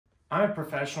I'm a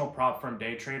professional prop firm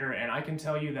day trader, and I can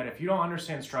tell you that if you don't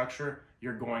understand structure,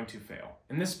 you're going to fail.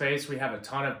 In this space, we have a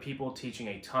ton of people teaching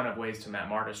a ton of ways to map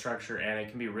market structure, and it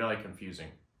can be really confusing.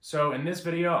 So in this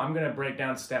video, I'm going to break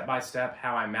down step by step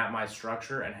how I map my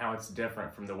structure and how it's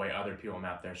different from the way other people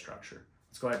map their structure.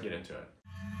 Let's go ahead and get into it.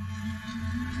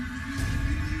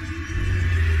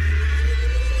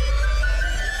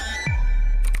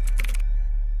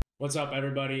 What's up,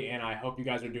 everybody, and I hope you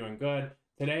guys are doing good.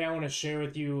 Today I want to share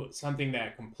with you something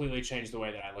that completely changed the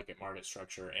way that I look at market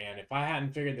structure, and if I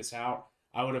hadn't figured this out,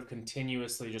 I would have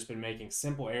continuously just been making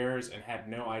simple errors and had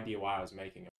no idea why I was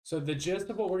making them. So the gist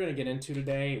of what we're going to get into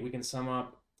today, we can sum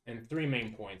up in 3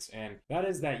 main points, and that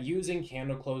is that using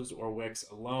candle closes or wicks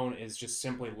alone is just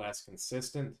simply less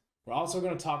consistent. We're also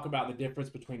going to talk about the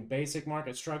difference between basic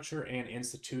market structure and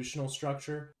institutional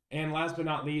structure. And last but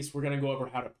not least, we're going to go over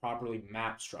how to properly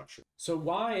map structure. So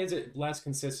why is it less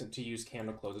consistent to use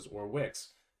candle closes or wicks?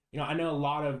 I know a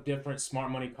lot of different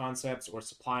smart money concepts or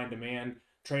supply and demand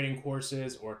trading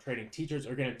courses or trading teachers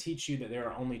are going to teach you that there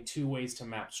are only 2 ways to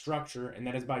map structure, and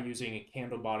that is by using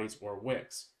candle bodies or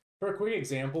wicks. For a quick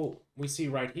example, we see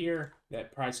right here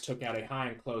that price took out a high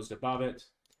and closed above it.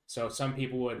 So some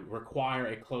people would require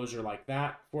a closure like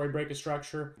that for a break of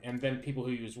structure, and then people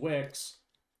who use wicks,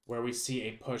 where we see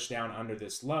a push down under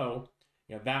this low,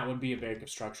 that would be a break of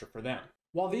structure for them.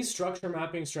 While these structure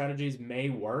mapping strategies may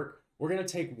work, we're going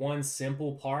to take one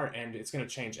simple part and it's going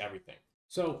to change everything.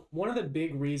 So one of the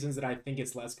big reasons that I think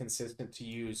it's less consistent to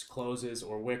use closes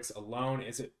or wicks alone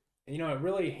is it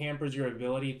really hampers your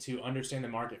ability to understand the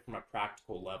market from a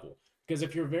practical level. Because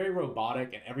if you're very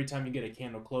robotic and every time you get a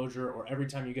candle closure or every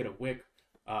time you get a wick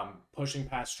pushing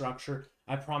past structure,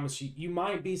 I promise you, you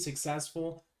might be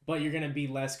successful, but you're going to be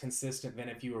less consistent than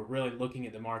if you were really looking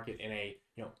at the market in a,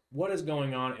 what is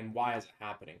going on and why is it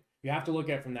happening? You have to look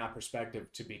at it from that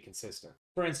perspective to be consistent.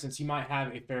 For instance, you might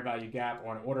have a fair value gap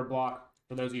or an order block.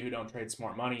 For those of you who don't trade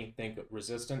smart money, think of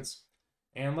resistance.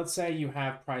 And let's say you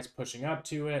have price pushing up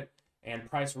to it and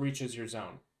price reaches your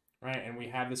zone, right? And we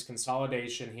have this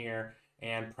consolidation here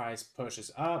and price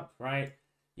pushes up, right?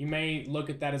 You may look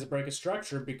at that as a break of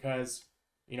structure because,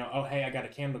 oh, hey, I got a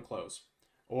candle close.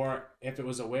 Or if it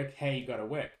was a wick, hey, you got a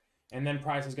wick. And then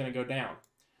price is going to go down.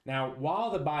 Now,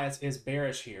 while the bias is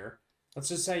bearish here, let's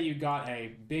just say you got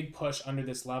a big push under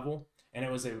this level and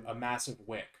it was a massive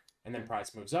wick. And then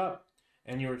price moves up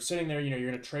and you're sitting there, you're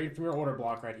going to trade from your order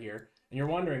block right here. And you're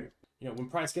wondering, when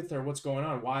price gets there, what's going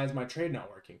on? Why is my trade not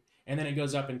working? And then it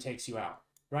goes up and takes you out,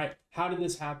 right? How did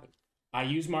this happen? I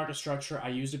use market structure. I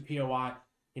used a POI.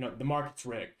 The market's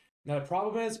rigged. Now, the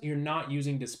problem is you're not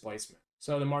using displacement.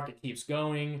 So the market keeps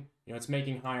going, it's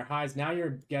making higher highs. Now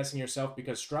you're guessing yourself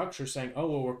because structure saying, oh,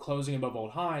 well, we're closing above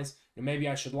old highs. Maybe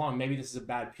I should long. Maybe this is a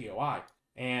bad POI.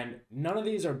 And none of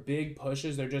these are big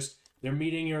pushes. They're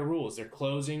meeting your rules. They're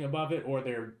closing above it or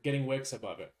they're getting wicks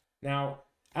above it. Now,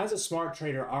 as a smart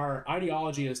trader, our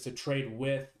ideology is to trade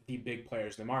with the big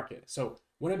players in the market. So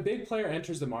when a big player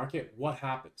enters the market, what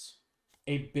happens?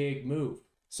 A big move.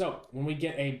 So when we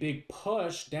get a big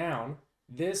push down,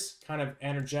 this kind of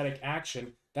energetic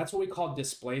action, that's what we call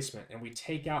displacement, and we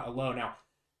take out a low. Now,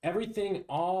 everything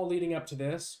all leading up to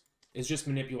this is just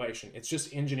manipulation. It's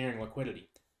just engineering liquidity.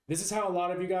 This is how a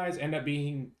lot of you guys end up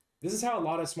being, this is how a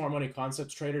lot of smart money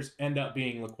concepts traders end up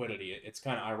being liquidity. It's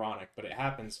kind of ironic, but it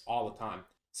happens all the time.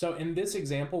 So in this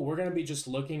example, we're going to be just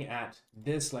looking at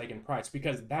this leg in price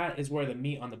because that is where the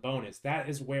meat on the bone is. That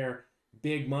is where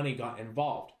big money got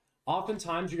involved.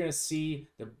 Oftentimes, you're going to see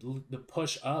the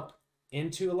push up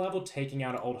into a level, taking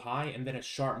out an old high, and then a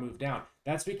sharp move down.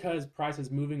 That's because price is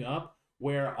moving up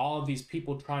where all of these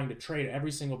people trying to trade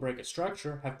every single break of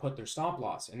structure have put their stop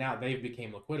loss, and now they've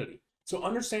become liquidity. So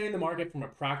understanding the market from a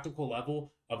practical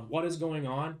level of what is going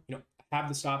on, have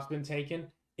the stops been taken?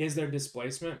 Is there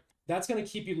displacement? That's going to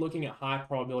keep you looking at high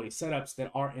probability setups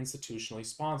that are institutionally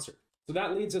sponsored. So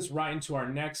that leads us right into our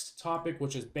next topic,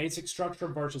 which is basic structure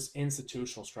versus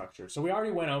institutional structure. So we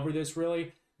already went over this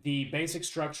really. The basic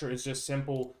structure is just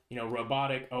simple,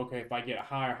 robotic. Okay, if I get a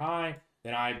higher high,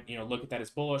 then I, look at that as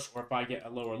bullish, or if I get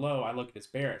a lower low, I look at it as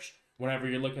bearish. Whenever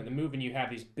you're looking at the move and you have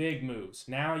these big moves,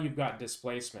 now you've got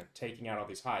displacement taking out all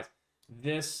these highs.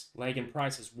 This leg in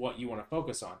price is what you want to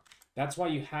focus on. That's why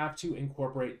you have to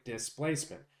incorporate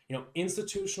displacement.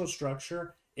 Institutional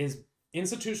structure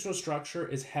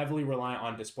is heavily reliant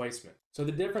on displacement. So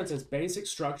the difference is basic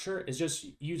structure is just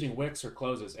using wicks or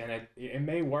closes, and it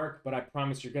may work, but I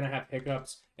promise you're going to have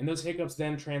hiccups, and those hiccups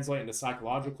then translate into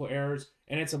psychological errors,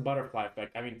 and it's a butterfly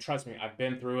effect. I mean, trust me, I've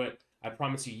been through it. I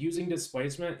promise you, using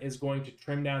displacement is going to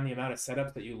trim down the amount of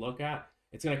setups that you look at.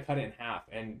 It's going to cut it in half,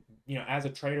 and as a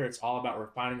trader, it's all about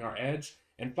refining our edge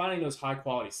and finding those high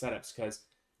quality setups, because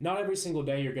not every single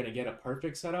day you're going to get a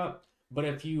perfect setup, but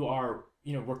if you are,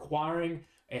 requiring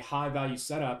a high value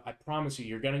setup, I promise you,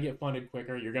 you're going to get funded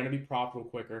quicker. You're going to be profitable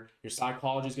quicker. Your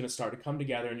psychology is going to start to come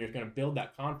together, and you're going to build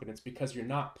that confidence because you're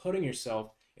not putting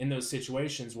yourself in those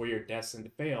situations where you're destined to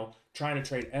fail, trying to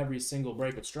trade every single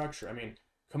break of structure. I mean,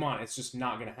 come on, it's just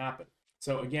not going to happen.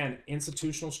 So again,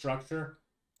 institutional structure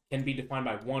can be defined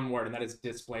by one word, and that is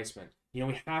displacement. We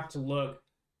have to look,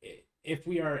 if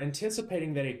we are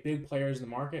anticipating that a big player is in the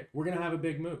market, we're going to have a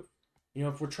big move.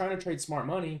 If we're trying to trade smart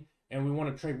money and we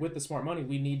want to trade with the smart money,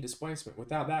 we need displacement.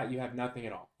 Without that, you have nothing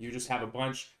at all. You just have a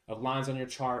bunch of lines on your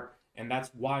chart, and that's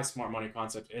why smart money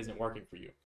concept isn't working for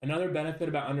you. Another benefit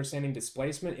about understanding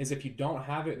displacement is if you don't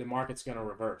have it, the market's going to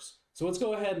reverse. So let's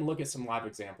go ahead and look at some live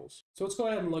examples. So let's go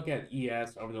ahead and look at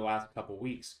ES over the last couple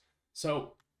weeks.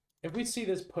 So if we see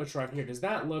this push right here, does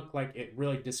that look like it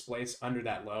really displaced under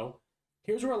that low?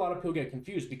 Here's where a lot of people get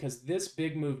confused, because this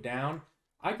big move down,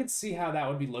 I could see how that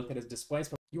would be looked at as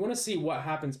displacement. You want to see what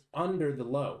happens under the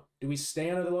low. Do we stay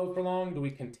under the low for long? Do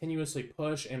we continuously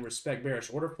push and respect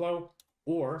bearish order flow?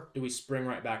 Or do we spring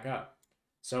right back up?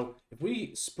 So if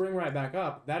we spring right back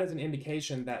up, that is an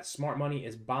indication that smart money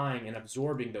is buying and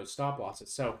absorbing those stop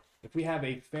losses. So if we have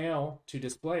a fail to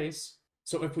displace,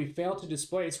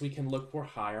 we can look for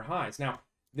higher highs. Now,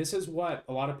 this is what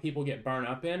a lot of people get burned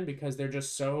up in, because they're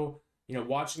just so,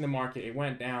 watching the market. It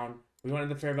went down, we went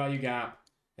into the fair value gap,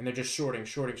 and they're just shorting,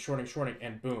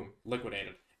 and boom,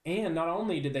 liquidated. And not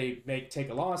only did they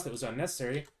take a loss that was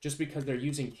unnecessary just because they're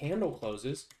using candle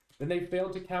closes, then they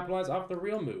failed to capitalize off the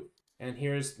real move. And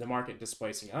here's the market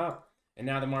displacing up, and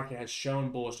now the market has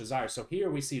shown bullish desire. So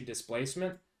here we see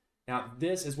displacement. Now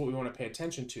this is what we want to pay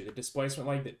attention to, the displacement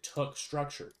leg that took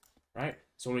structure, right?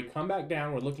 So when we come back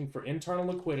down, we're looking for internal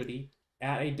liquidity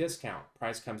at a discount.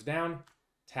 Price comes down,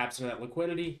 taps into that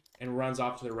liquidity, and runs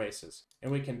off to the races.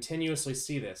 And we continuously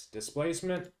see this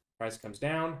displacement, price comes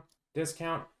down,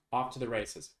 discount, off to the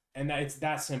races. And it's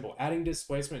that simple. Adding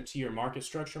displacement to your market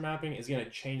structure mapping is going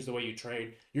to change the way you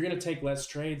trade. You're going to take less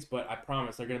trades, but I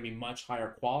promise they're going to be much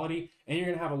higher quality, and you're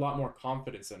going to have a lot more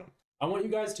confidence in them. I want you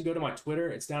guys to go to my Twitter,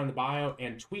 it's down in the bio,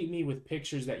 and tweet me with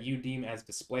pictures that you deem as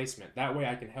displacement. That way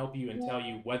I can help you and tell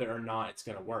you whether or not it's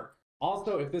going to work.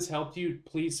 Also, if this helped you,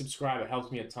 please subscribe. It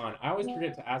helps me a ton. I always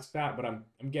forget to ask that, but I'm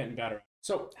getting better.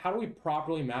 So how do we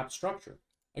properly map structure?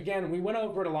 Again, we went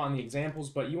over it a lot in the examples,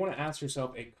 but you want to ask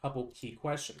yourself a couple key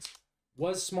questions.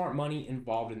 Was smart money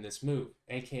involved in this move?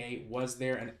 AKA, was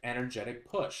there an energetic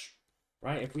push?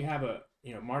 Right? If we have a,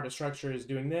 market structure is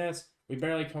doing this, we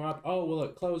barely come up, oh, well,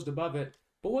 it closed above it,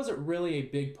 but was it really a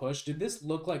big push? Did this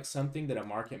look like something that a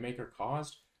market maker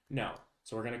caused? No.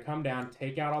 So we're going to come down,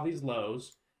 take out all these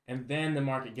lows, and then the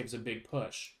market gives a big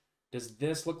push. Does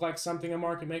this look like something a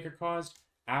market maker caused?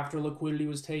 After liquidity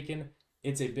was taken,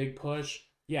 it's a big push.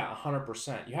 Yeah,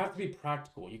 100%. You have to be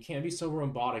practical. You can't be so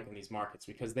robotic in these markets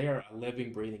because they are a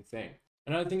living, breathing thing.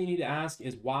 Another thing you need to ask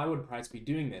is, why would price be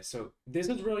doing this? So this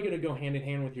is really going to go hand in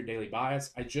hand with your daily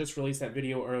bias. I just released that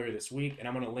video earlier this week, and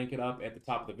I'm going to link it up at the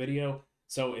top of the video.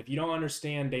 So if you don't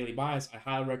understand daily bias, I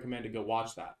highly recommend to go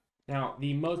watch that. Now,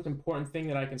 the most important thing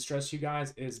that I can stress to you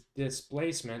guys is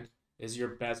displacement is your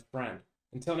best friend.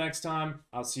 Until next time,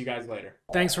 I'll see you guys later.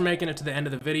 Thanks for making it to the end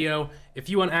of the video. If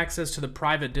you want access to the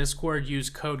private Discord, use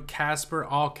code CASPER,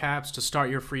 all caps, to start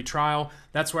your free trial.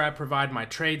 That's where I provide my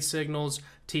trade signals,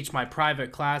 teach my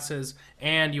private classes,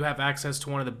 and you have access to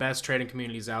one of the best trading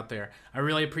communities out there. I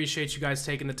really appreciate you guys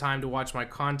taking the time to watch my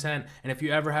content, and if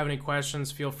you ever have any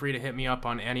questions, feel free to hit me up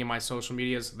on any of my social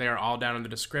medias. They are all down in the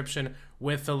description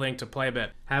with the link to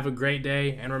Playbit. Have a great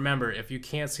day, and remember, if you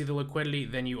can't see the liquidity,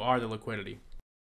 then you are the liquidity.